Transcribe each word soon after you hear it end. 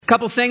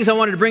couple things I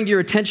wanted to bring to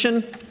your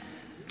attention.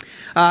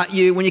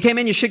 When you came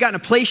in, you should have gotten a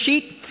play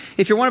sheet.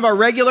 If you're one of our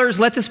regulars,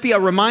 let this be a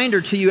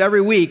reminder to you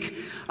every week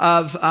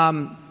of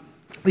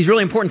these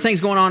really important things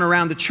going on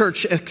around the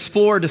church.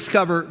 Explore,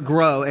 discover,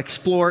 grow.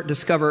 Explore,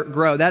 discover,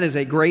 grow. That is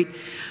a great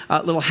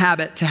little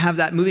habit to have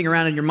that moving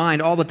around in your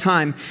mind all the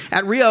time.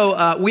 At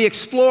Rio, we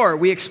explore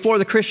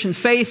the Christian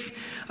faith.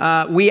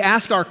 We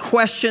ask our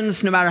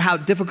questions no matter how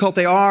difficult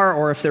they are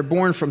or if they're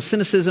born from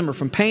cynicism or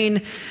from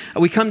pain.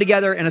 We come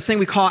together in a thing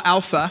we call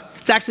Alpha.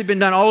 It's actually been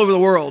done all over the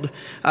world.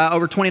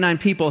 Over 29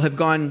 people have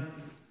gone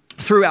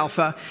through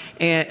Alpha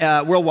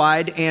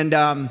worldwide.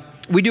 And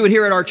we do it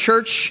here at our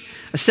church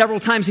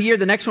several times a year.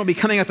 The next one will be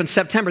coming up in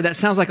September. That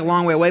sounds like a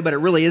long way away, but it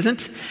really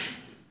isn't.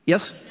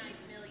 Yes?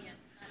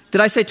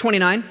 Did I say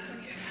 29?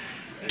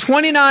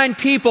 29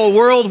 people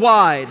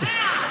worldwide.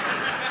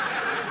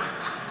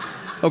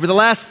 Over the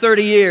last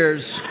 30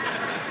 years,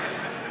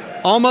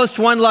 almost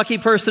one lucky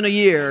person a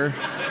year.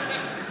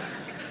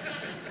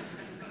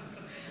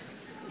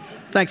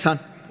 Thanks, hon.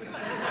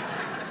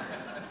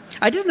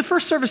 I did in the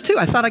first service, too.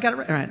 I thought I got it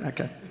right. All right,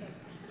 okay.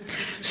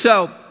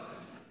 So,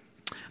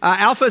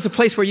 Alpha is a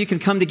place where you can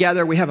come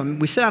together. We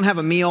sit down and have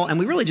a meal, and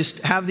we really just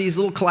have these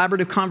little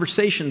collaborative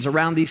conversations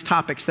around these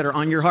topics that are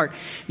on your heart.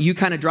 You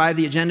kind of drive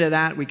the agenda of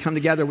that. We come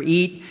together, we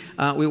eat,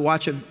 we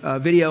watch a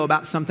video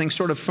about something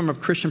sort of from a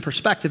Christian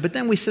perspective, but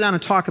then we sit down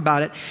and talk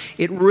about it.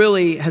 It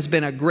really has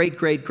been a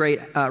great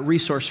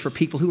resource for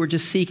people who are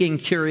just seeking,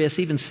 curious,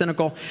 even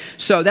cynical.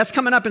 So that's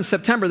coming up in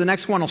September. The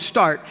next one will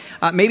start.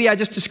 Maybe I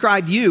just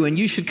described you, and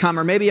you should come,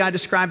 or maybe I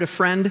described a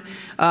friend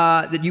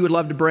that you would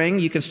love to bring.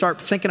 You can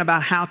start thinking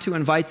about how to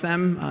invite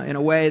them in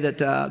a way that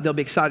they'll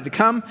be excited to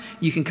come.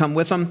 You can come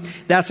with them.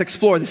 That's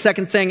explore. The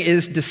second thing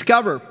is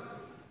discover.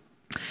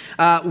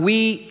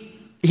 We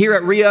here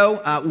at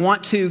Rio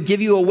want to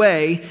give you a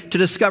way to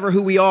discover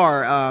who we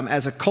are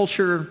as a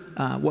culture,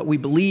 what we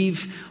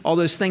believe, all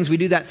those things. We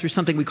do that through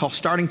something we call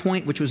Starting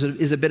Point, which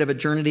is a bit of a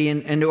journey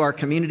into our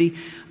community.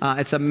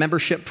 It's a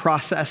membership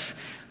process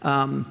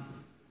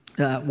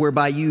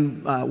whereby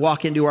you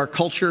walk into our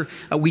culture.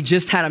 We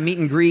just had a meet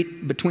and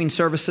greet between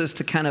services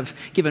to kind of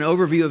give an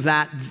overview of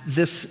that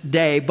this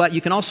day. But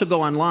you can also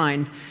go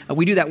online.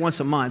 We do that once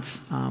a month.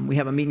 We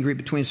have a meet and greet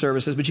between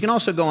services. But you can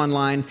also go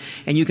online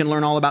and you can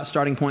learn all about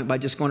Starting Point by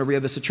just going to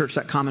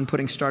riovistachurch.com and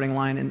putting Starting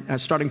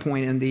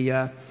Point in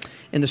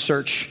the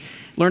search.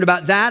 Learn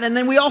about that. And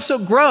then we also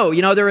grow.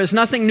 You know, there is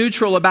nothing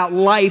neutral about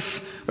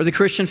life or the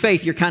Christian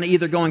faith. You're kind of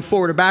either going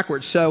forward or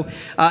backwards. So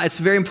it's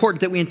very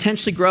important that we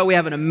intentionally grow. We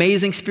have an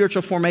amazing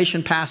spiritual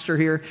formation pastor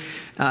here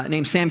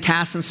named Sam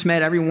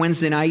Cassensmith. Every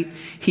Wednesday night,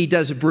 he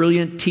does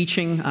brilliant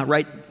teaching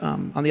right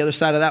on the other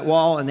side of that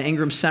wall in the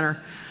Ingram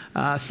Center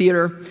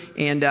Theater.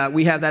 And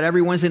we have that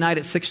every Wednesday night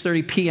at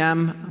 6:30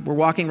 p.m. We're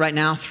walking right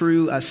now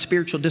through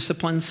spiritual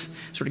disciplines,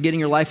 sort of getting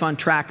your life on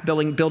track,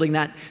 building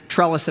that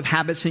trellis of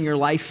habits in your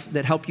life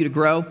that help you to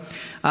grow.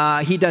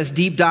 He does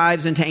deep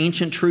dives into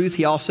ancient truth.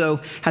 He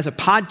also has a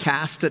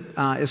podcast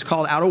that is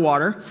called Out of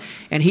Water.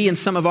 And he and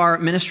some of our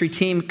ministry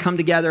team come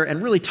together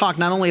and really talk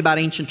not only about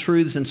ancient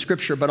truths in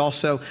Scripture, but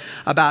also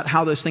about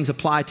how those things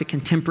apply to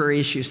contemporary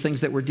issues,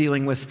 things that we're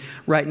dealing with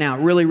right now.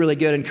 Really, really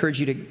good. I encourage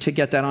you to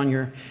get that on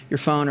your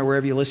phone or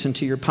wherever you listen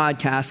to your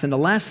podcast. And the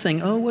last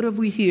thing, what have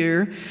we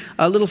here?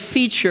 A little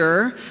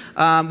feature.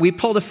 We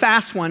pulled a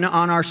fast one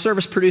on our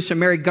service producer,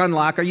 Mary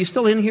Gunlock. Are you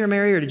still in here,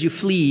 Mary, or did you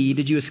flee?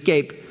 Did you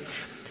escape?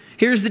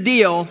 Here's the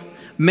deal.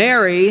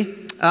 Mary,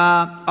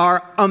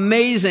 our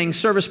amazing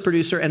service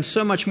producer, and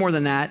so much more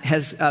than that,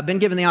 has been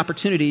given the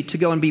opportunity to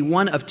go and be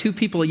one of 2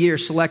 people a year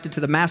selected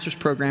to the master's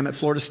program at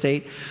Florida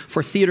State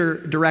for theater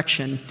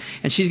direction.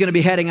 And she's going to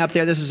be heading up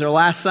there. This is her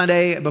last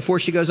Sunday before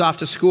she goes off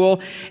to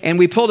school. And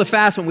we pulled a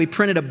fast one. We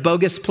printed a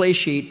bogus play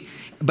sheet,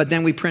 but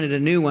then we printed a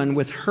new one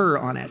with her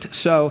on it.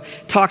 So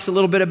talks a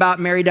little bit about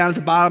Mary down at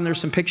the bottom.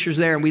 There's some pictures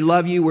there, and we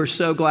love you. We're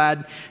so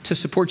glad to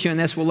support you in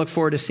this. We'll look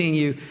forward to seeing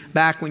you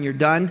back when you're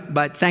done.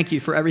 But thank you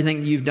for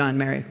everything you've done,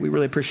 Mary. We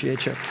really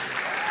appreciate you.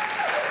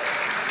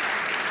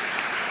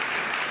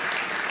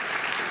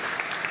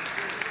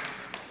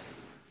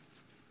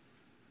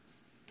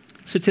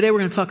 So today we're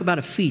going to talk about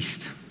a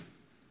feast.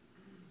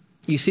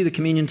 You see the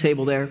communion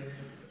table there.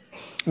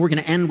 We're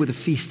going to end with a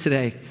feast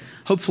today.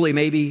 Hopefully,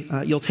 maybe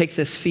you'll take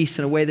this feast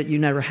in a way that you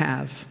never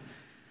have.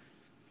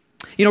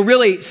 You know,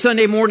 really,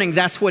 Sunday morning,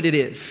 that's what it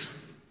is.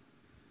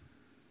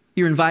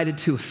 You're invited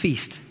to a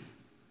feast.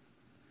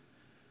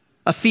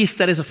 A feast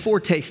that is a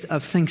foretaste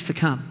of things to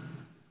come.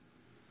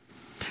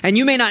 And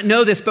you may not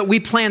know this, but we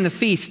plan the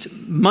feast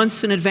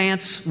months in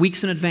advance,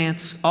 weeks in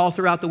advance, all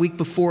throughout the week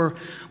before.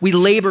 We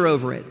labor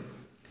over it.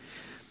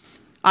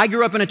 I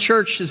grew up in a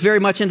church that's very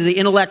much into the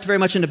intellect, very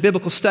much into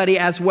biblical study,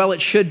 as well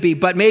it should be,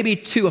 but maybe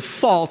to a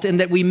fault in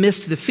that we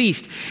missed the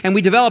feast. And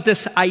we developed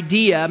this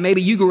idea,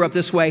 maybe you grew up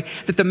this way,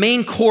 that the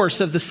main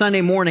course of the Sunday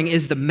morning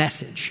is the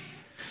message.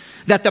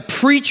 That the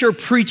preacher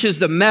preaches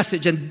the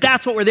message, and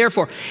that's what we're there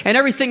for. And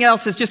everything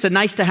else is just a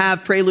nice to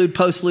have, prelude,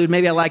 postlude.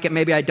 Maybe I like it,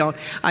 maybe I don't.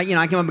 I'm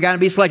going to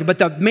be selected. But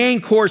the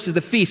main course is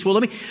the feast.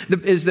 Well,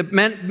 is the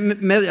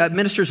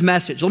minister's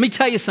message. Let me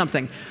tell you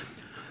something.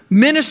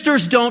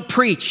 Ministers don't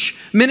preach.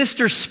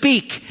 Ministers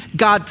speak.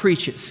 God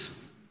preaches.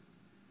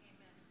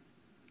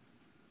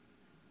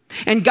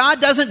 And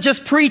God doesn't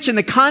just preach in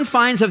the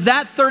confines of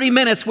that 30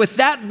 minutes with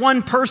that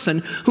one person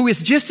who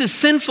is just as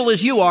sinful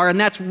as you are, and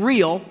that's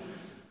real.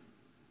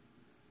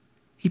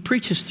 He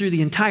preaches through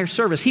the entire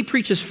service. He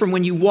preaches from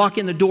when you walk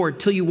in the door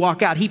till you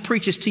walk out. He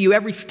preaches to you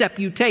every step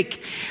you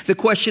take. The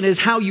question is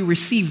how you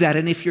receive that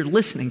and if you're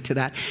listening to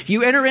that.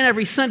 You enter in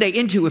every Sunday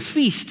into a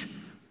feast.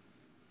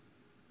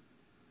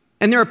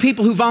 And there are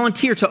people who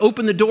volunteer to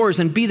open the doors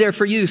and be there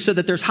for you so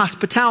that there's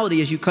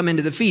hospitality as you come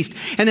into the feast.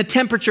 And the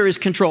temperature is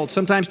controlled,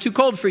 sometimes too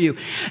cold for you.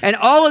 And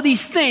all of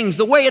these things,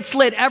 the way it's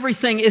lit,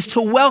 everything is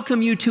to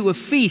welcome you to a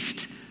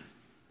feast.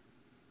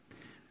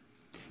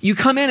 You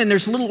come in and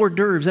there's little hors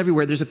d'oeuvres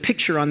everywhere. There's a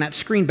picture on that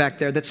screen back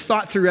there that's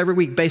thought through every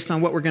week based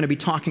on what we're going to be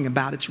talking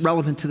about. It's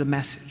relevant to the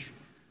message.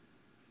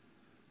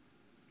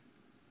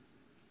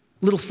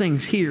 Little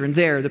things here and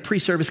there, the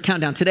pre-service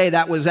countdown. Today,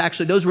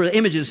 those were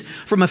images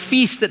from a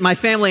feast that my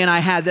family and I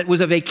had that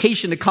was a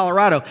vacation to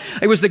Colorado.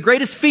 It was the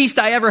greatest feast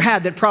I ever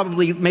had that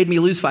probably made me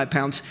lose 5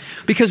 pounds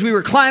because we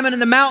were climbing in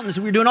the mountains.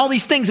 We were doing all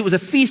these things. It was a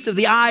feast of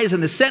the eyes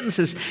and the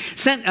senses.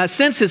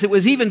 It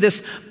was even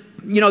this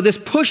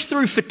push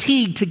through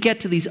fatigue to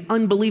get to these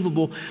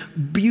unbelievable,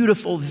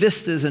 beautiful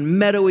vistas and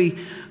meadowy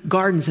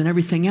gardens and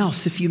everything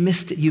else. If you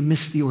missed it, you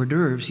missed the hors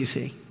d'oeuvres, you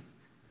see.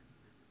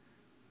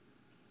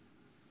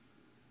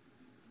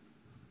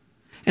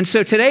 And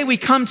so today we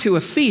come to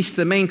a feast,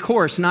 the main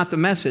course, not the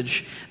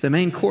message. The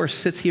main course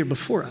sits here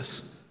before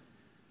us.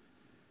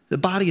 The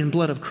body and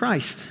blood of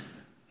Christ.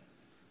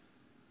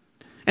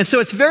 And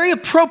so it's very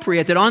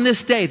appropriate that on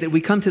this day that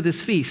we come to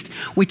this feast,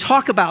 we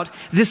talk about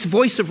this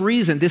voice of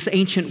reason, this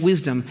ancient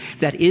wisdom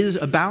that is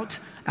about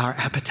our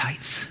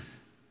appetites,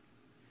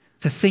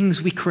 the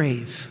things we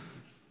crave.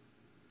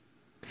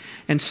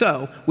 And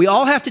so we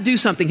all have to do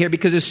something here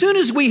because as soon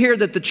as we hear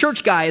that the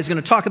church guy is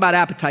going to talk about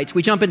appetites,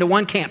 we jump into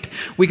one camp.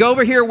 We go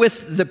over here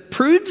with the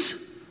prudes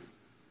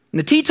and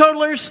the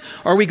teetotalers,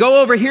 or we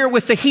go over here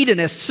with the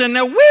hedonists and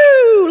they're,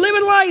 woo,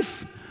 living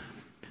life.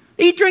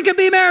 Eat, drink, and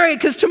be merry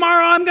because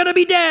tomorrow I'm going to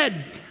be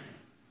dead.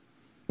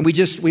 And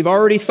we've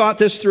already thought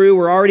this through.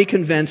 We're already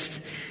convinced.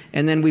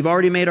 And then we've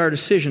already made our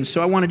decisions. So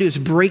what I want to do is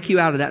break you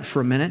out of that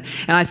for a minute.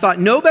 And I thought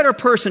no better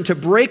person to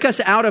break us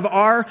out of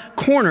our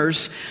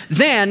corners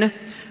than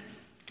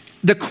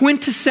the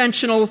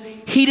quintessential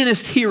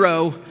hedonist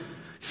hero,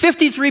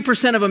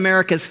 53% of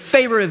America's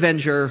favorite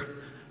Avenger,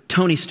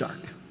 Tony Stark.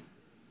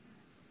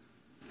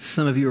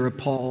 Some of you are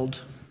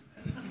appalled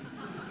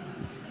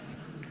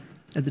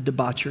at the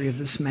debauchery of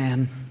this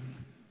man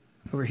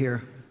over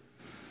here.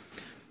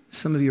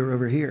 Some of you are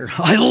over here.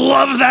 I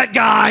love that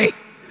guy.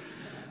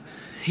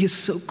 He is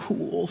so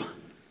cool.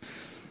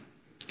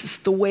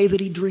 Just the way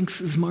that he drinks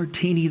his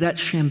martini, that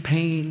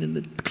champagne and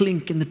the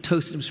clink and the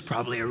toast. It was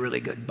probably a really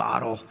good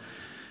bottle.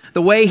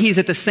 The way he's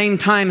at the same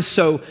time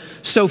so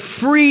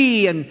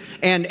free and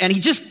he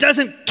just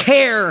doesn't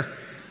care.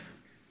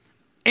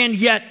 And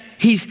yet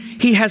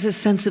he has his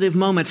sensitive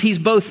moments. He's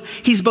both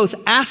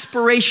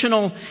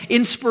aspirational,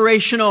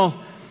 inspirational,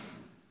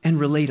 and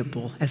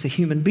relatable as a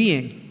human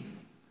being.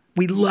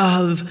 We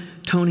love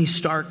Tony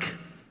Stark,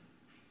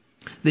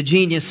 the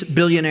genius,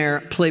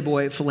 billionaire,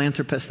 playboy,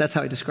 philanthropist. That's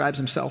how he describes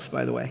himself,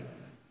 by the way.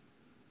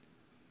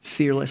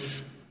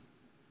 Fearless.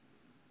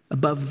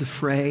 Above the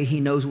fray,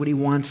 he knows what he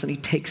wants and he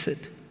takes it.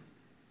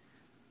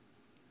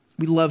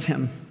 We love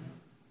him.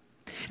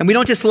 And we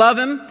don't just love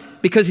him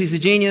because he's a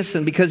genius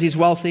and because he's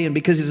wealthy and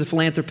because he's a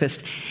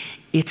philanthropist.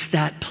 It's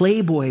that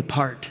playboy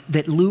part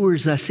that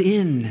lures us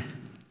in.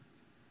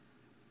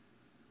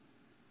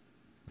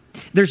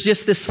 There's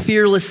just this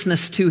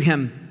fearlessness to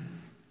him.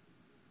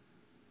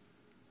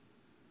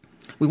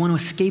 We want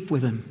to escape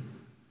with him.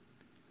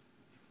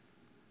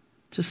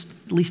 Just,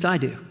 at least I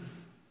do.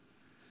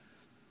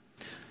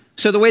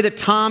 So the way that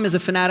Tom is a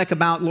fanatic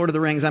about Lord of the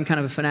Rings, I'm kind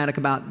of a fanatic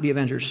about the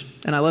Avengers.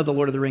 And I love the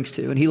Lord of the Rings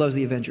too, and he loves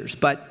the Avengers.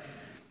 But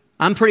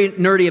I'm pretty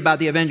nerdy about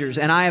the Avengers,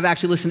 and I have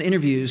actually listened to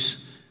interviews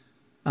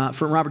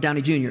from Robert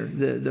Downey Jr.,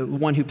 the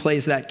one who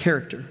plays that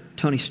character,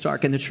 Tony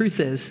Stark. And the truth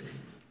is,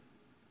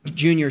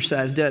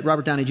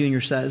 Robert Downey Jr.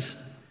 says,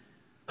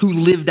 who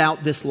lived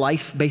out this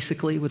life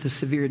basically with a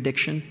severe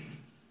addiction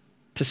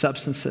to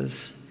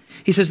substances.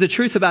 He says the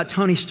truth about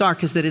Tony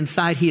Stark is that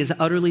inside he is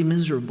utterly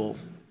miserable.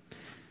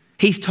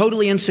 He's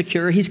totally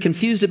insecure. He's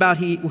confused about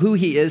who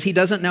he is. He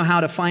doesn't know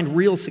how to find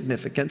real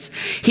significance.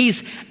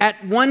 He's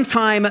at one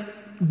time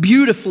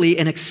beautifully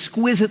and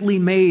exquisitely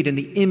made in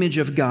the image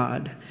of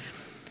God.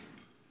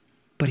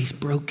 But he's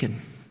broken.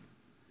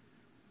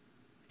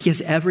 He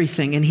has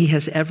everything and he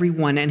has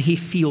everyone and he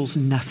feels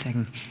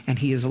nothing and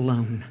he is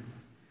alone.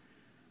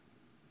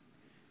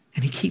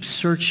 And he keeps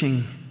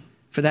searching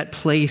for that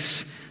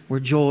place where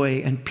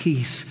joy and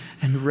peace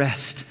and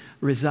rest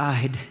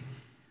reside.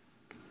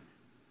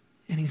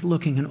 And he's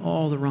looking in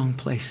all the wrong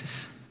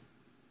places.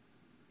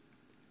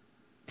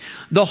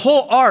 The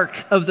whole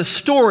arc of the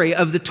story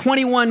of the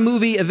 21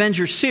 movie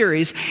Avengers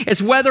series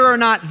is whether or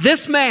not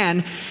this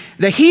man,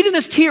 the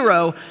hedonist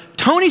hero,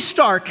 Tony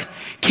Stark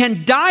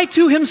can die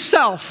to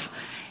himself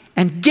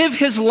and give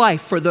his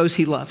life for those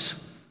he loves.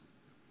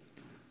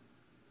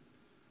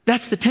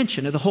 That's the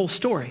tension of the whole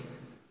story.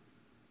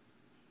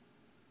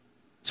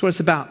 That's what it's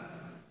about.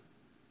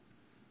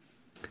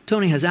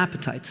 Tony has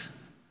appetites.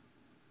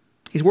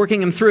 He's working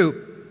them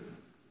through.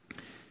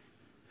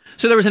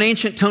 So there was an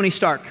ancient Tony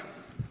Stark.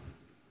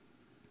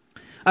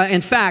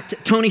 In fact,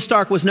 Tony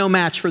Stark was no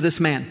match for this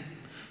man,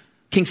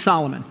 King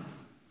Solomon,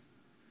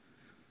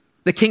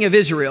 the king of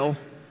Israel,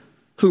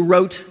 who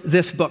wrote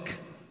this book,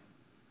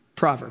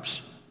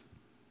 Proverbs.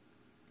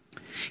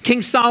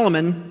 King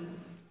Solomon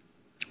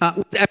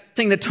was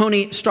everything that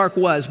Tony Stark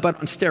was, but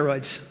on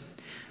steroids.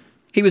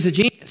 He was a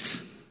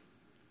genius.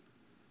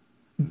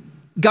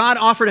 God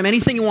offered him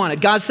anything he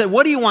wanted. God said,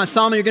 what do you want,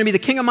 Solomon? You're going to be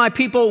the king of my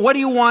people. What do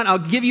you want? I'll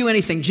give you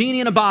anything. Genie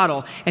in a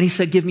bottle. And he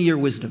said, give me your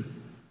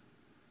wisdom.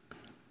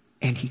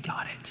 And he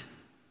got it.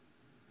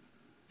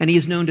 And he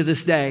is known to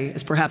this day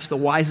as perhaps the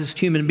wisest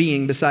human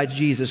being besides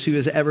Jesus who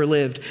has ever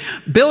lived.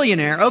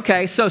 Billionaire.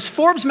 Okay, so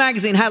Forbes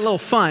magazine had a little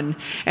fun,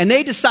 and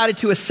they decided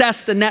to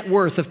assess the net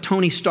worth of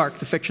Tony Stark,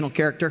 the fictional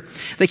character.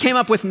 They came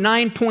up with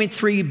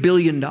 $9.3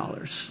 billion.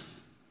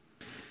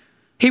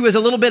 He was a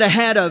little bit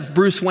ahead of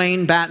Bruce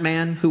Wayne,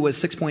 Batman, who was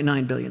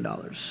 $6.9 billion.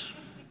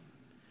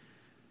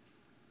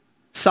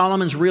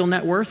 Solomon's real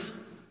net worth,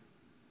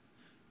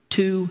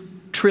 $2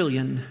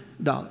 trillion.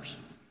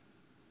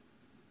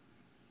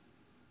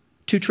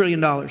 $2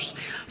 trillion.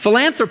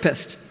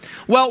 Philanthropist.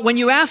 Well, when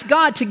you ask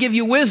God to give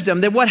you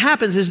wisdom, then what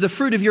happens is the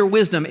fruit of your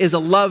wisdom is a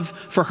love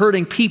for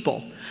hurting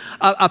people,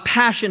 a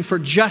passion for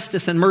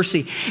justice and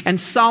mercy. And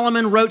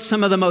Solomon wrote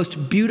some of the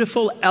most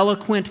beautiful,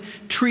 eloquent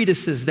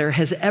treatises there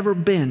has ever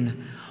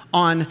been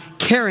on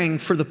caring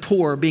for the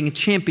poor, being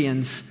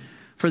champions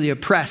for the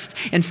oppressed.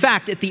 In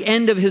fact, at the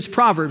end of his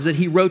Proverbs that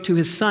he wrote to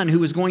his son who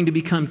was going to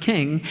become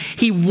king,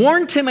 he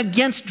warned him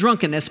against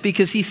drunkenness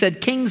because he said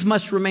kings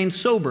must remain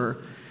sober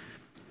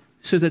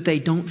so that they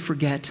don't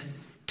forget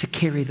to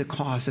carry the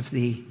cause of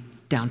the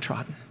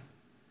downtrodden.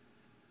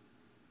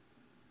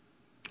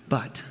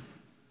 But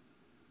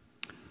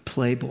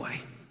playboy.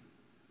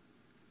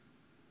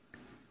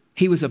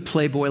 He was a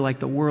playboy like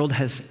the world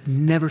has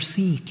never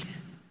seen.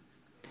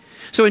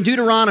 So in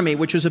Deuteronomy,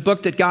 which was a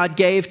book that God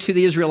gave to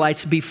the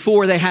Israelites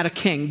before they had a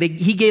king,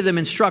 he gave them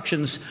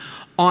instructions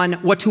on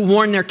what to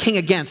warn their king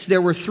against.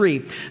 There were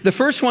 3. The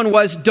first one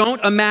was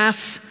don't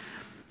amass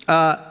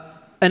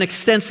an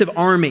extensive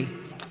army.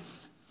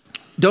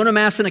 Don't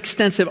amass an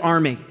extensive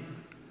army.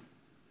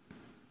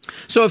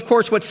 So, of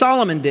course, what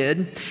Solomon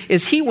did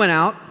is he went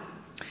out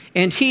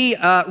and he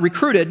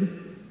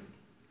recruited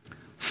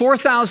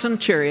 4,000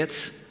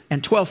 chariots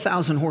and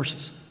 12,000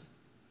 horses.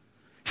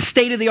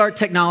 State-of-the-art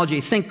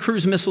technology. Think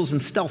cruise missiles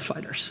and stealth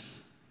fighters.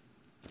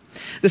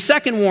 The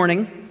second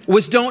warning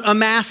was don't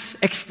amass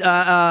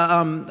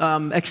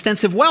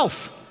extensive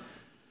wealth.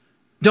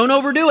 Don't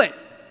overdo it.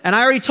 And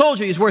I already told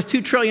you he's worth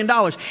 $2 trillion.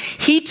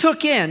 He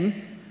took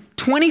in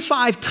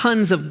 25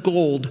 tons of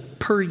gold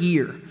per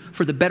year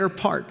for the better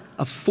part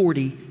of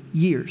 40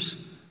 years.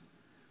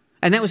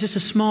 And that was just a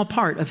small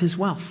part of his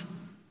wealth.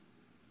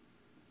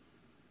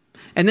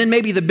 And then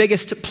maybe the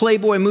biggest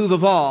playboy move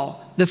of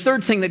all, the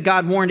third thing that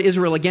God warned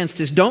Israel against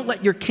is don't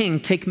let your king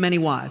take many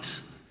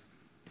wives.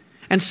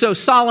 And so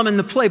Solomon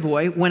the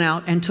playboy went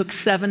out and took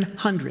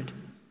 700.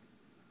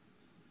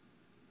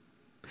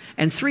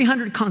 And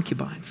 300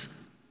 concubines.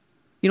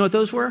 You know what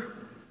those were?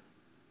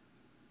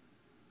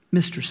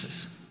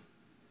 Mistresses.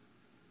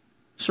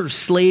 Sort of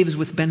slaves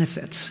with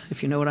benefits,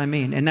 if you know what I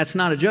mean. And that's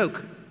not a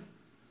joke.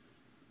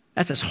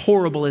 That's as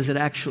horrible as it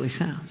actually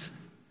sounds.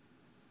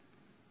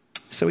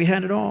 So he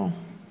had it all.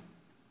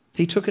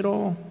 He took it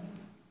all.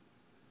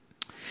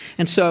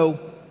 And so,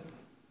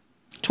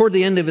 toward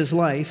the end of his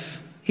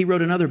life, he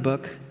wrote another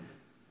book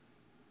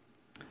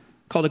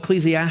called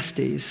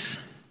Ecclesiastes.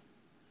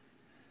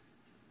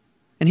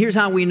 And here's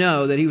how we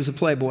know that he was a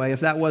playboy,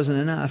 if that wasn't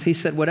enough. He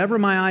said, whatever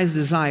my eyes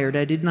desired,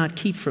 I did not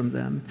keep from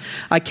them.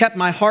 I kept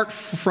my heart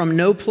from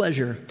no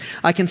pleasure.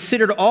 I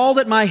considered all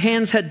that my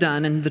hands had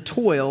done and the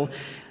toil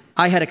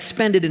I had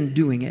expended in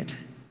doing it.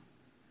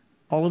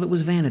 All of it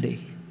was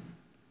vanity,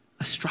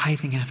 a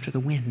striving after the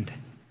wind.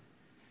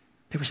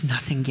 There was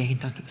nothing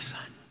gained under the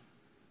sun.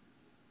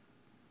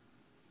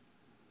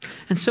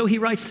 And so he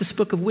writes this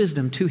book of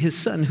wisdom to his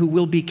son who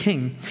will be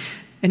king.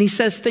 And he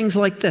says things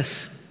like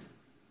this.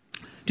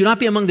 Do not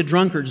be among the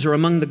drunkards or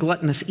among the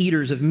gluttonous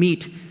eaters of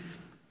meat.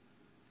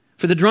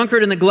 For the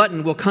drunkard and the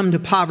glutton will come to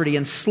poverty,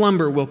 and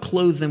slumber will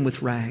clothe them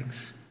with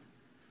rags.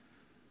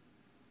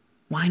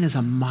 Wine is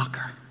a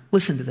mocker.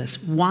 Listen to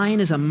this. Wine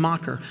is a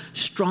mocker.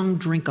 Strong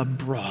drink a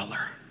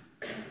brawler.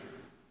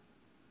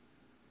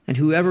 And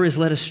whoever is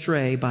led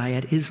astray by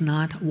it is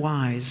not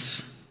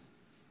wise.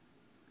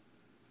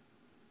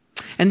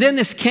 And then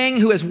this king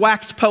who has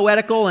waxed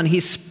poetical and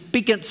he's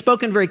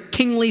spoken very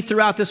kingly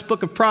throughout this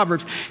book of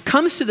Proverbs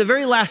comes to the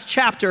very last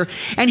chapter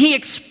and he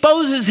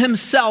exposes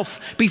himself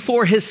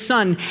before his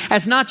son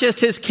as not just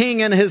his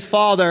king and his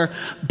father,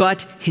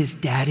 but his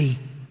daddy.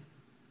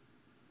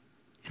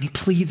 And he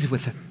pleads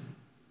with him.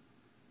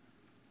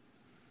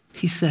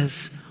 He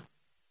says,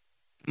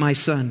 my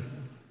son.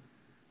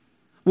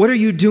 What are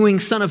you doing,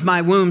 son of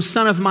my womb,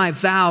 son of my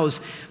vows?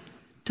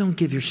 Don't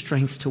give your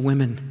strength to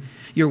women,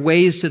 your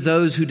ways to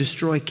those who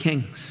destroy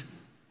kings.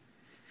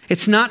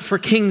 It's not for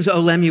kings,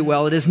 O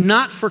Lemuel. It is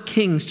not for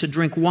kings to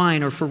drink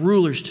wine or for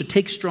rulers to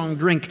take strong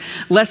drink,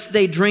 lest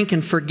they drink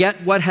and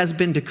forget what has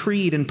been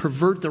decreed and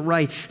pervert the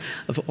rights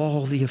of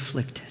all the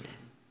afflicted.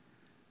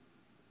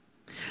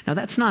 Now,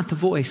 that's not the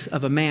voice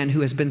of a man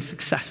who has been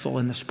successful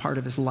in this part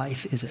of his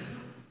life, is it?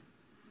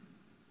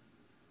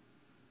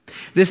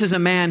 This is a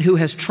man who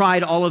has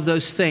tried all of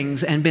those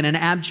things and been an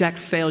abject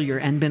failure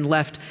and been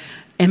left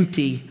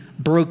empty,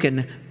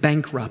 broken,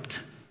 bankrupt.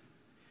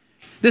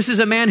 This is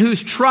a man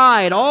who's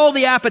tried all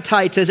the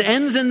appetites as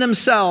ends in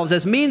themselves,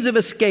 as means of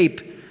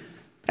escape,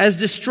 as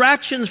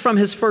distractions from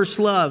his first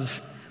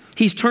love.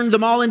 He's turned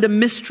them all into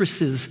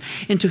mistresses,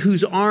 into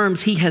whose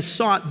arms he has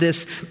sought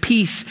this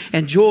peace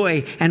and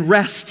joy and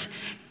rest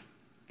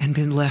and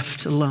been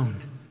left alone.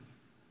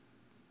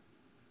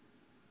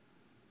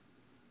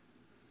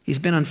 He's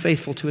been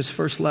unfaithful to his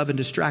first love and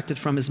distracted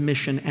from his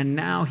mission, and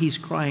now he's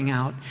crying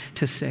out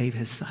to save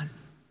his son.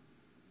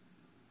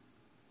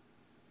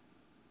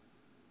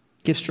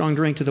 Give strong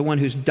drink to the one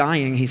who's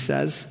dying, he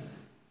says.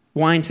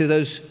 Wine to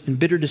those in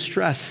bitter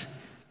distress.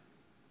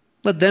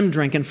 Let them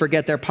drink and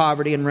forget their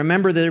poverty and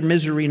remember their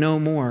misery no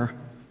more.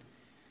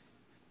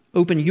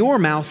 Open your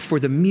mouth for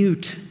the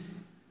mute,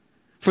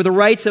 for the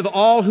rights of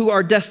all who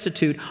are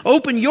destitute.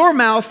 Open your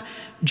mouth,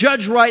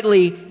 judge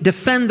rightly,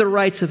 defend the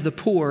rights of the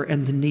poor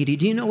and the needy.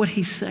 Do you know what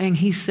he's saying?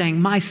 He's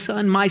saying, my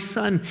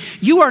son,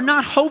 you are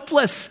not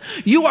hopeless.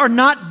 You are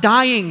not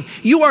dying.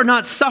 You are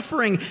not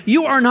suffering.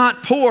 You are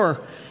not poor.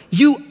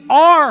 You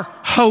are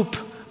hope,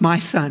 my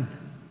son.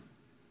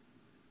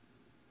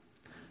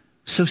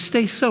 So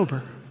stay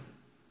sober.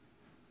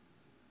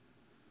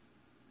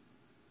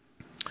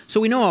 So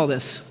we know all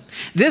this.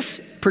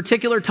 This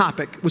particular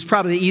topic was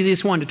probably the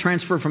easiest one to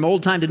transfer from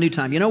old time to new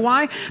time. You know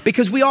why?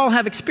 Because we all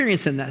have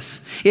experience in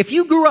this. If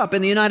you grew up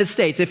in the United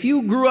States, if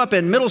you grew up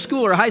in middle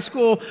school or high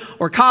school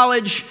or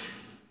college,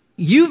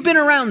 you've been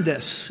around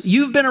this.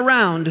 You've been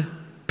around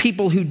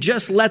people who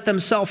just let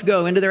themselves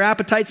go into their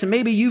appetites, and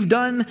maybe you've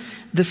done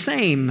the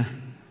same.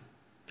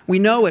 We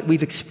know it.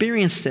 We've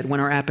experienced it when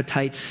our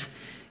appetites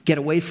get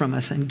away from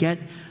us and get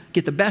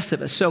the best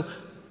of us.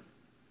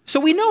 So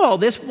we know all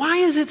this. Why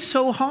is it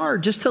so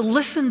hard just to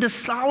listen to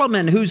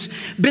Solomon, who's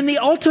been the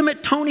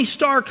ultimate Tony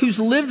Stark, who's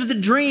lived the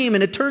dream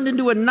and it turned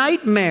into a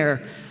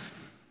nightmare?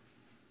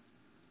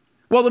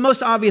 Well, the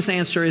most obvious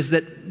answer is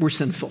that we're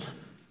sinful.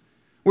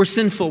 We're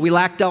sinful. We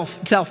lack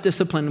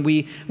self-discipline.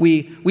 We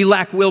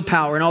lack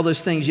willpower and all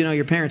those things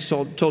your parents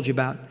told you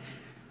about.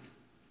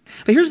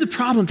 But here's the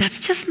problem. That's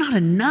just not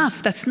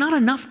enough. That's not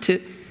enough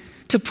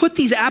to put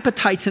these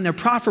appetites in their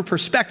proper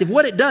perspective.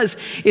 What it does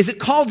is it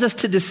calls us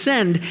to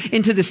descend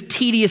into this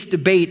tedious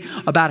debate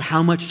about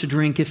how much to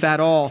drink, if at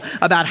all,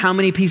 about how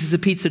many pieces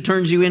of pizza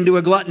turns you into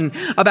a glutton,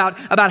 about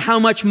how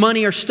much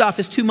money or stuff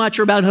is too much,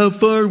 or about how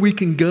far we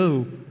can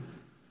go.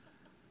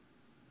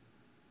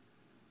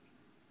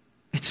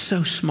 It's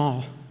so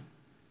small,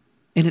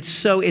 and it's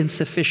so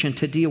insufficient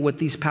to deal with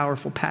these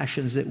powerful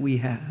passions that we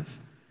have.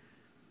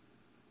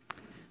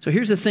 So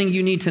here's the thing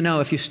you need to know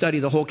if you study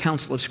the whole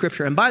counsel of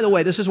Scripture. And by the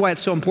way, this is why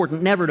it's so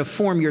important never to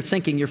form your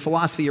thinking, your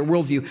philosophy, your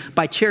worldview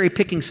by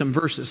cherry-picking some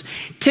verses.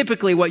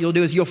 Typically what you'll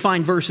do is you'll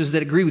find verses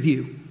that agree with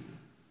you,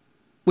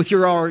 with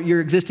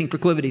your existing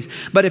proclivities.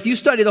 But if you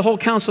study the whole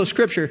counsel of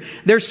Scripture,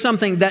 there's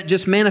something that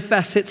just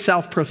manifests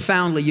itself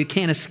profoundly. You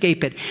can't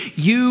escape it.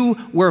 You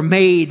were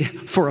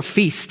made for a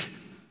feast.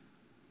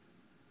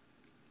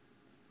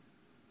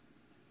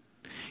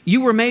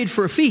 You were made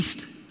for a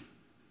feast.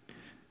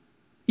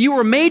 You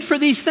were made for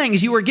these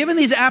things. You were given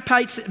these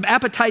appetites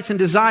and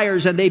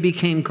desires, and they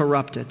became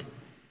corrupted.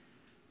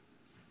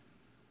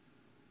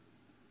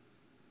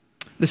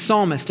 The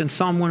psalmist in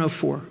Psalm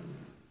 104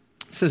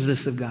 says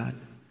this of God.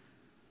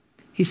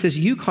 He says,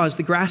 you cause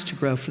the grass to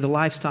grow for the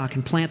livestock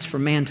and plants for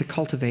man to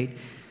cultivate,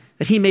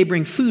 that he may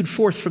bring food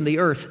forth from the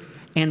earth,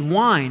 and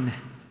wine,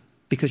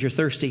 because you're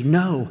thirsty.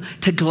 No,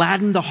 to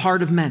gladden the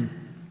heart of men.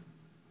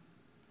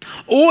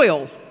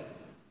 Oil,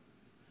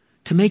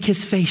 to make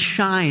his face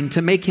shine,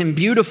 to make him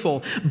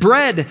beautiful.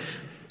 Bread,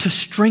 to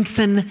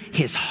strengthen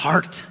his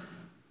heart.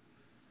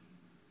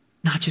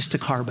 Not just to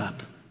carb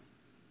up.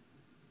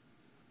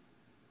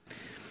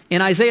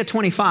 In Isaiah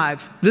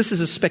 25, this is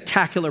a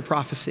spectacular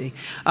prophecy.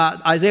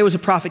 Isaiah was a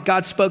prophet.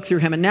 God spoke through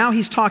him. And now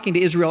he's talking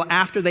to Israel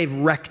after they've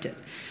wrecked it.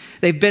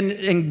 They've been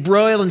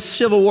embroiled in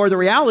civil war. The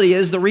reality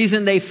is the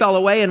reason they fell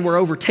away and were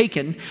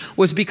overtaken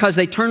was because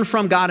they turned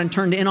from God and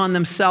turned in on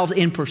themselves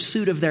in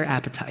pursuit of their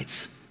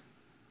appetites.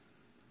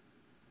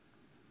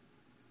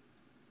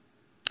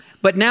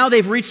 But now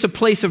they've reached a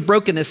place of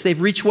brokenness.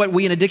 They've reached what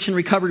we in addiction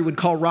recovery would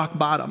call rock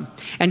bottom.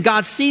 And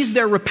God sees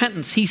their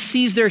repentance. He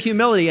sees their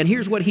humility. And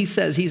here's what he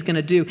says he's going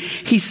to do.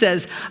 He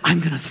says, I'm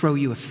going to throw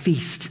you a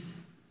feast.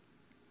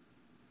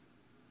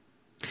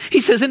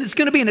 He says, and it's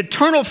going to be an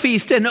eternal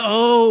feast, and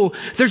oh,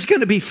 there's going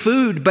to be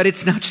food, but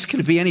it's not just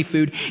going to be any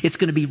food. It's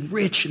going to be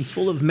rich and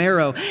full of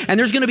marrow. And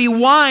there's going to be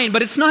wine,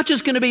 but it's not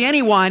just going to be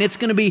any wine. It's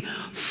going to be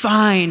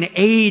fine,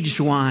 aged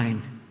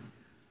wine.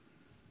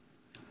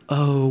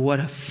 Oh, what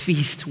a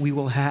feast we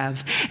will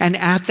have. And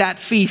at that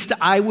feast,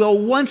 I will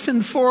once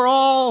and for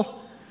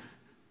all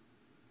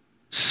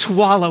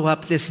swallow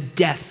up this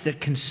death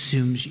that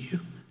consumes you.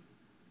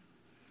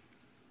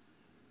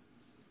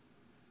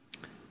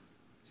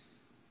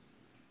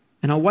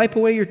 And I'll wipe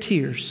away your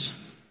tears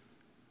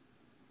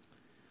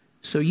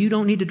so you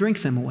don't need to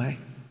drink them away.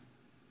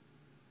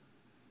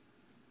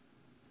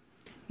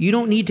 You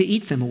don't need to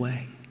eat them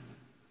away.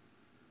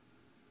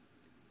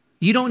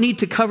 You don't need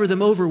to cover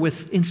them over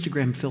with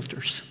Instagram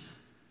filters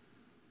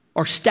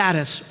or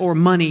status or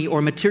money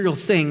or material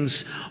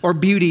things or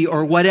beauty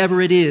or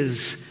whatever it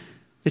is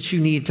that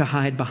you need to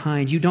hide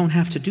behind. You don't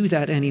have to do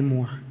that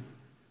anymore.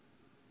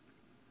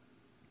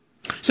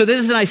 So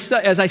this is,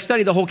 as I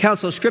study the whole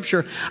counsel of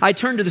Scripture, I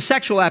turned to the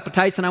sexual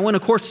appetites, and I went,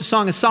 of course, to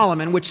Song of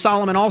Solomon, which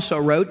Solomon also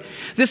wrote.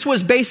 This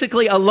was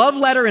basically a love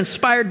letter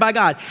inspired by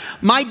God.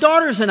 My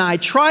daughters and I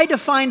tried to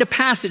find a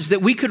passage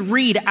that we could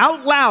read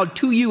out loud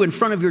to you in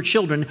front of your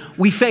children.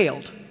 We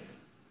failed.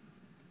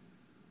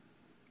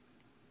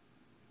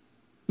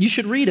 You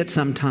should read it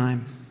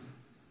sometime.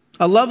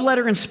 A love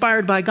letter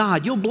inspired by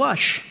God. You'll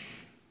blush.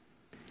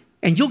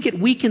 And you'll get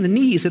weak in the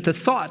knees at the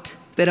thought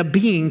that a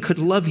being could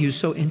love you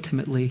so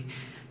intimately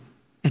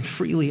and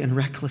freely and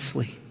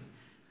recklessly.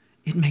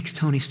 It makes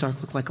Tony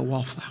Stark look like a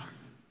wallflower.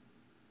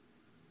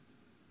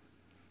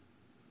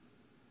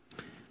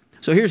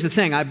 So here's the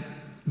thing. I've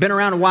been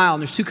around a while,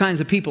 and there's two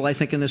kinds of people, I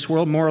think, in this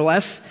world, more or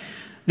less.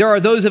 There are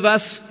those of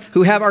us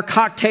who have our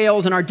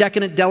cocktails and our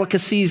decadent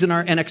delicacies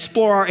and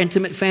explore our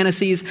intimate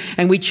fantasies,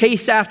 and we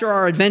chase after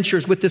our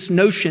adventures with this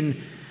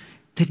notion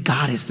that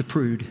God is the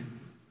prude.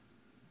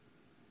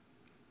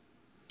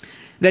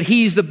 That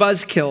he's the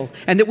buzzkill,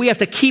 and that we have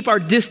to keep our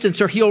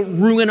distance or he'll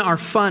ruin our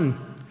fun.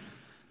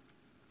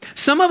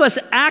 Some of us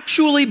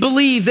actually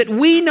believe that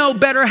we know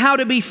better how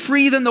to be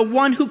free than the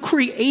one who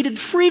created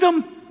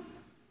freedom.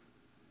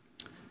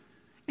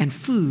 And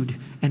food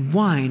and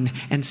wine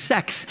and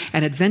sex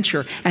and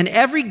adventure and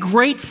every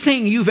great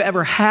thing you've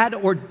ever had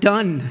or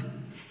done.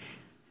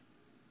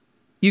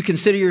 You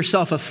consider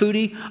yourself a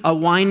foodie, a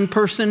wine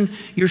person.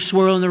 You're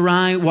swirling the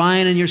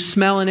wine and you're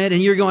smelling it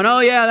and you're going,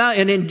 oh yeah.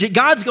 And then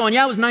God's going,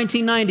 yeah, it was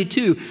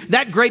 1992.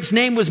 That grape's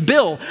name was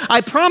Bill.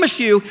 I promise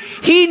you,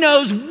 he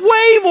knows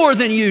way more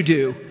than you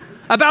do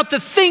about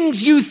the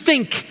things you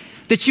think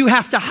that you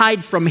have to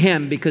hide from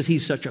him because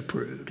he's such a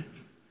prude.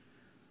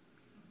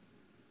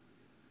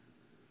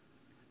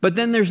 But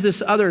then there's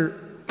this other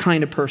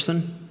kind of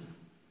person.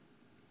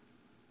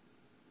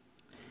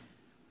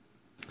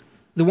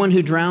 The one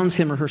who drowns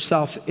him or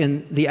herself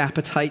in the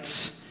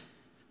appetites.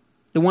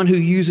 The one who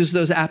uses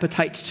those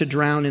appetites to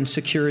drown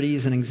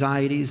insecurities and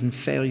anxieties and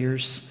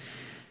failures.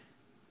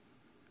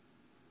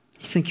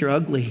 You think you're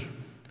ugly.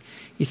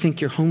 You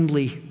think you're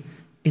homely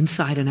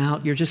inside and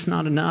out. You're just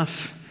not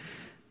enough.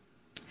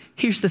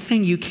 Here's the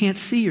thing. You can't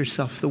see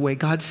yourself the way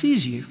God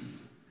sees you.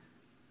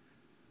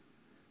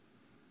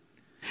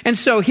 And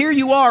so here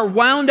you are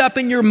wound up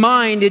in your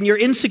mind in your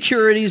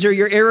insecurities or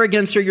your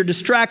arrogance or your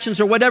distractions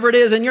or whatever it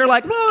is. And you're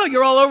like, oh,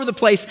 you're all over the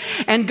place.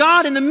 And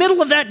God in the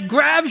middle of that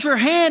grabs your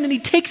hand and he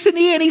takes a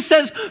knee and he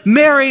says,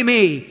 marry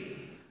me.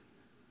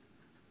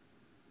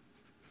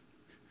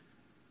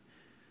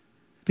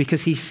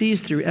 Because he sees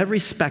through every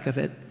speck of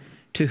it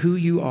to who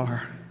you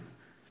are.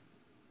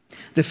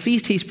 The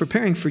feast he's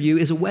preparing for you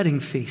is a wedding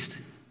feast.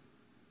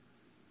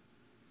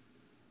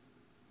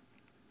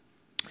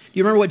 Do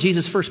you remember what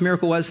Jesus' first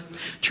miracle was?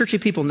 Churchy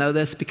people know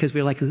this because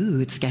we're like, ooh,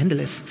 it's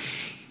scandalous.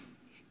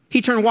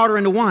 He turned water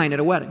into wine at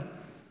a wedding.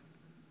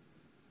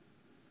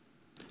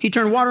 He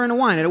turned water into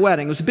wine at a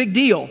wedding. It was a big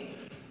deal.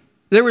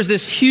 There was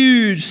this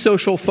huge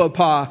social faux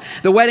pas.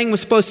 The wedding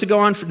was supposed to go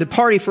on, the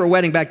party for a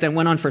wedding back then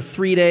went on for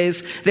 3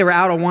 days. They were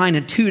out of wine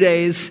in 2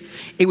 days.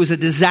 It was a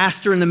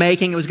disaster in the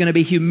making. It was going to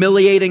be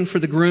humiliating for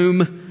the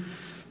groom.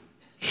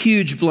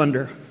 Huge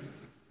blunder.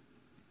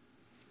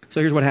 So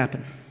here's what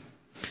happened.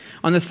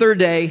 On the third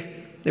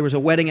day, there was a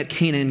wedding at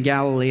Cana in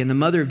Galilee, and the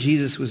mother of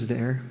Jesus was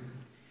there.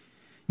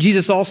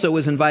 Jesus also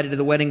was invited to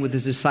the wedding with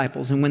his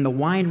disciples, and when the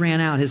wine ran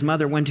out, his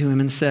mother went to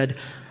him and said,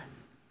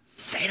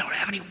 they don't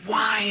have any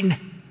wine.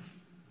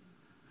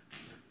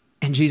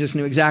 And Jesus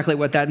knew exactly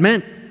what that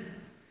meant.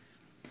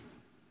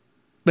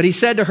 But he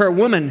said to her,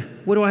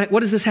 woman, what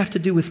does this have to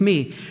do with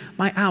me?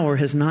 My hour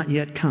has not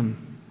yet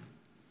come.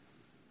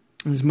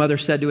 And his mother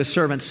said to his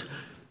servants,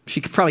 she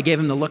probably gave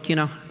him the look,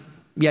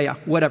 yeah,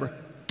 whatever.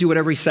 Do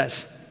whatever he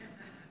says.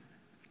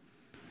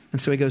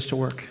 And so he goes to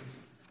work.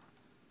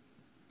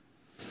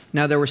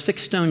 Now there were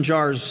 6 stone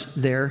jars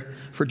there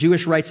for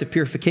Jewish rites of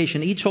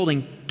purification, each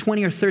holding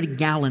 20 or 30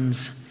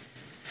 gallons.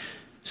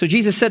 So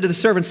Jesus said to the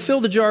servants, fill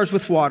the jars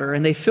with water,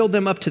 and they filled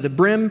them up to the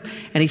brim.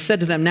 And he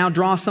said to them, now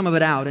draw some of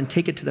it out and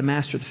take it to the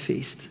master of the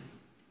feast.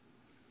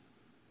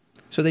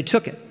 So they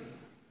took it.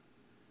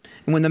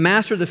 And when the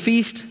master of the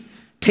feast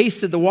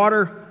tasted the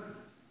water,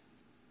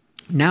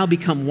 now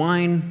become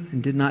wine,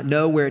 and did not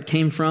know where it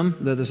came from,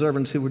 though the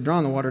servants who were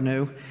drawing the water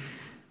knew.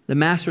 The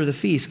master of the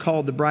feast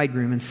called the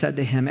bridegroom and said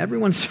to him,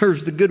 everyone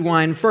serves the good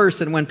wine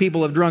first, and when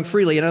people have drunk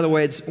freely, in other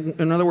words,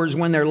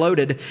 when they're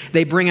loaded,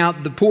 they bring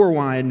out the poor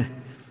wine.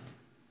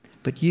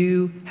 But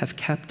you have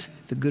kept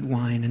the good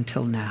wine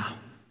until now.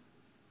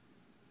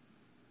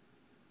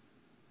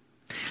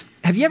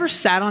 Have you ever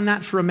sat on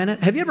that for a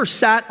minute? Have you ever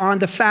sat on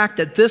the fact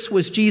that this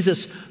was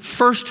Jesus'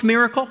 first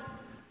miracle?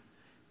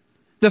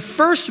 The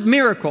first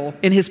miracle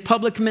in his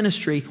public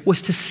ministry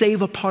was to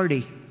save a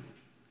party.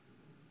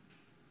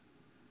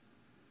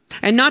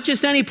 And not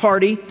just any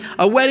party,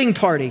 a wedding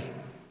party.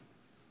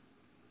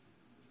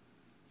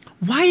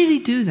 Why did he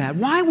do that?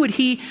 Why would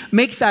he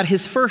make that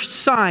his first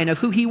sign of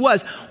who he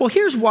was? Well,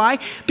 here's why.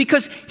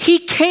 Because he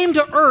came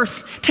to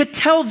earth to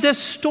tell this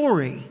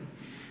story.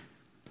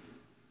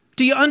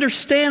 Do you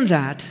understand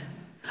that?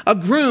 A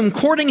groom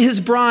courting his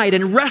bride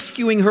and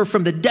rescuing her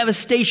from the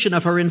devastation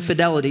of her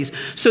infidelities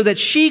so that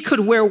she could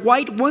wear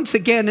white once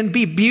again and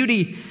be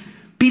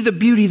the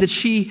beauty that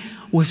she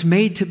was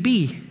made to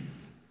be.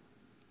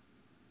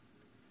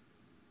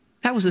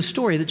 That was the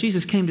story that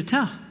Jesus came to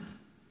tell.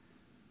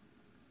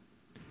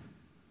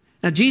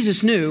 Now,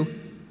 Jesus knew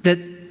that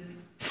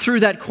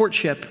through that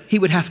courtship, he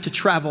would have to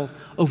travel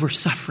over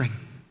suffering,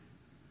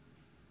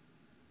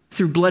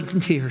 through blood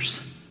and tears.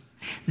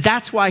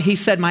 That's why he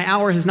said, my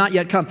hour has not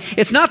yet come.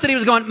 It's not that he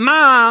was going,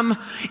 Mom,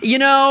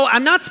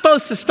 I'm not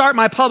supposed to start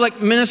my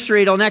public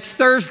ministry till next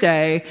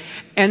Thursday.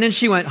 And then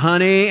she went,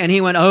 honey, and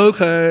he went,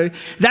 okay.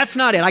 That's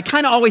not it. I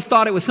kind of always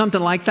thought it was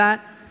something like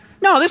that.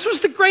 No, this was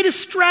the greatest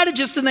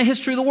strategist in the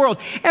history of the world.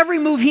 Every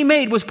move he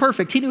made was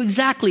perfect. He knew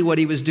exactly what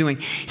he was doing.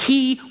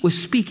 He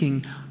was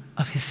speaking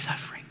of his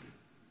suffering.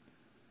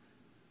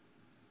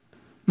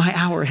 My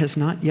hour has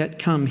not yet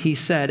come, he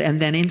said, and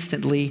then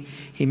instantly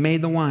he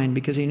made the wine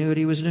because he knew what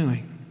he was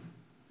doing.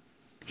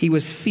 He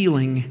was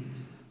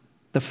feeling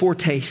the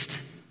foretaste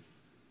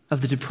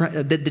of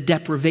the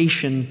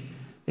deprivation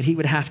that he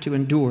would have to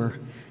endure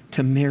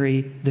to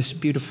marry this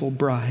beautiful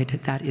bride.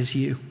 That is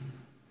you.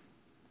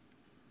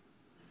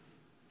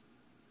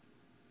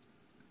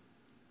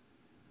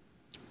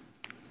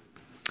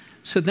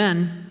 So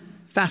then,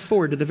 fast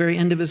forward to the very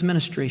end of his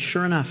ministry.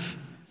 Sure enough,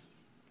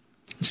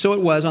 so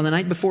it was, on the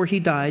night before he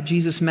died,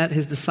 Jesus met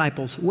his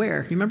disciples.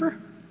 Where? You remember?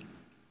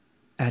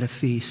 At a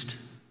feast.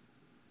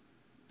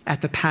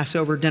 At the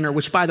Passover dinner,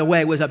 which, by the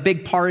way, was a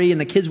big party,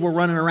 and the kids were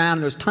running around,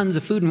 and there was tons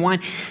of food and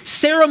wine.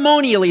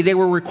 Ceremonially, they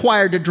were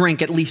required to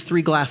drink at least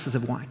 3 glasses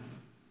of wine.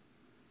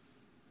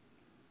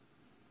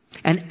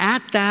 And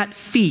at that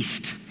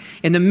feast,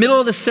 in the middle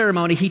of the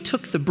ceremony, he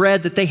took the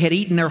bread that they had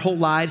eaten their whole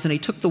lives, and he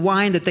took the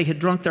wine that they had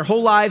drunk their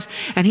whole lives,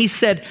 and he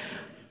said,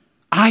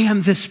 I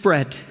am this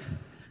bread.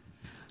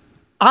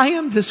 I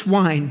am this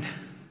wine.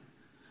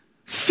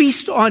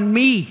 Feast on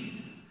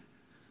me.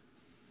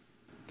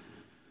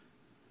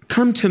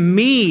 Come to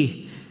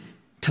me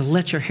to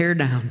let your hair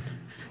down,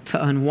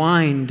 to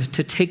unwind,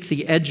 to take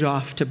the edge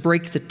off, to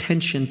break the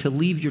tension, to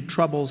leave your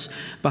troubles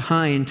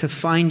behind, to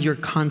find your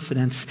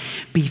confidence.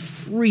 Be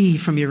free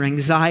from your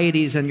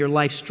anxieties and your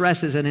life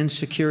stresses and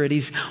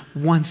insecurities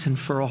once and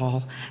for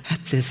all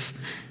at this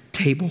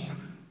table.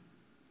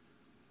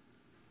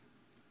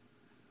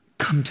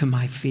 Come to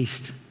my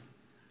feast.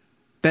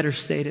 Better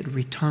stated,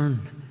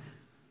 return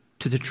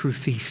to the true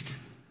feast.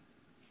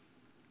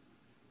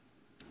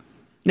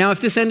 Now,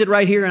 if this ended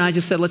right here and I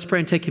just said, let's pray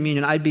and take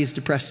communion, I'd be as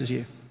depressed as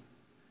you.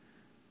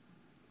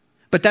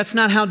 But that's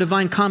not how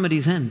divine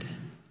comedies end.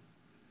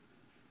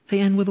 They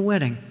end with a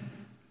wedding.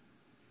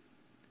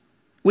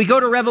 We go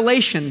to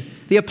Revelation,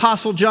 the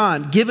Apostle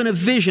John, given a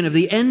vision of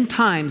the end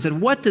times, and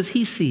what does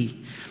he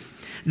see?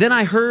 Then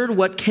I heard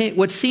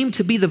what seemed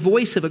to be the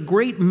voice of a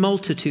great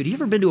multitude. You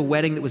ever been to a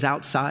wedding that was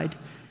outside?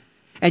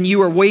 And you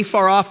were way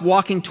far off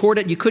walking toward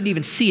it, and you couldn't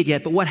even see it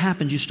yet. But what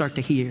happens? You start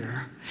to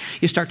hear.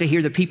 You start to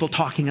hear the people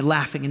talking and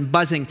laughing and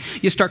buzzing.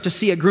 You start to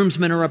see a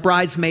groomsman or a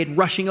bridesmaid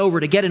rushing over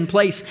to get in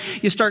place.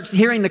 You start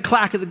hearing the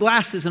clack of the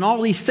glasses and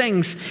all these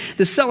things.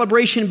 The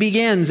celebration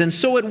begins, and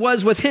so it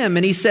was with him.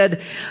 And he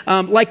said,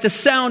 like the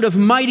sound of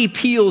mighty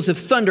peals of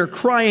thunder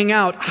crying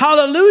out,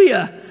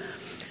 Hallelujah!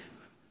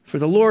 For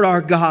the Lord our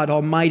God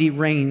Almighty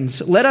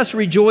reigns. Let us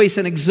rejoice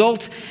and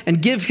exult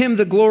and give him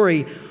the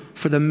glory,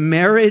 for the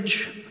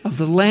marriage of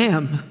the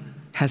Lamb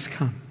has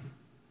come.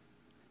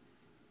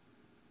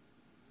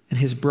 And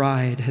his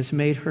bride has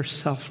made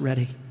herself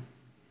ready.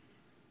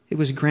 It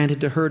was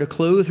granted to her to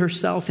clothe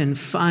herself in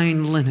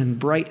fine linen,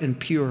 bright and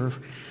pure.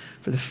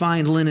 For the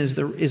fine linen is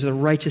the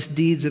righteous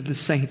deeds of the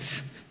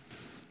saints.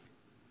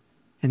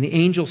 And the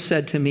angel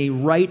said to me,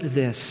 write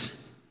this,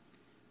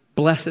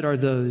 blessed are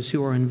those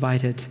who are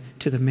invited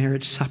to the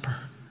marriage supper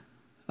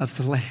of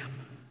the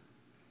Lamb.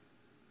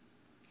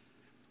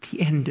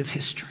 The end of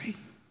history.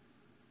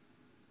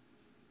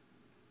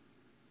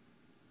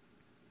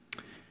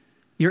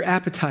 Your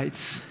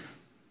appetites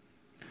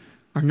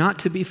are not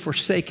to be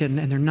forsaken,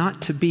 and they're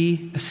not to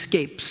be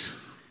escapes.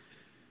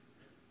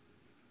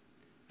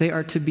 They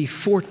are to be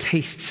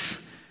foretastes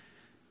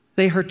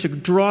They are to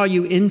draw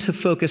you into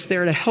focus. They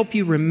are to help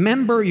you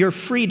remember your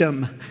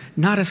freedom,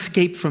 not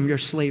escape from your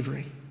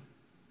slavery.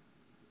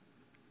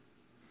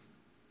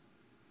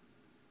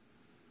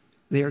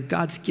 They are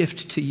God's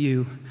gift to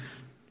you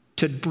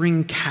to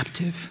bring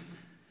captive,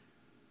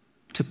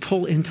 to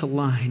pull into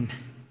line,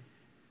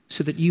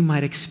 so that you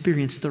might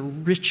experience the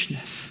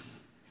richness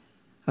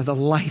of the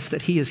life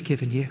that he has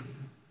given you.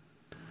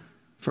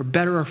 For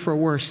better or for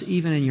worse,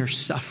 even in your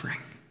suffering,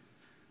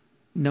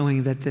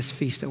 knowing that this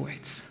feast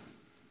awaits.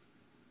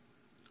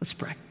 Let's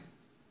pray.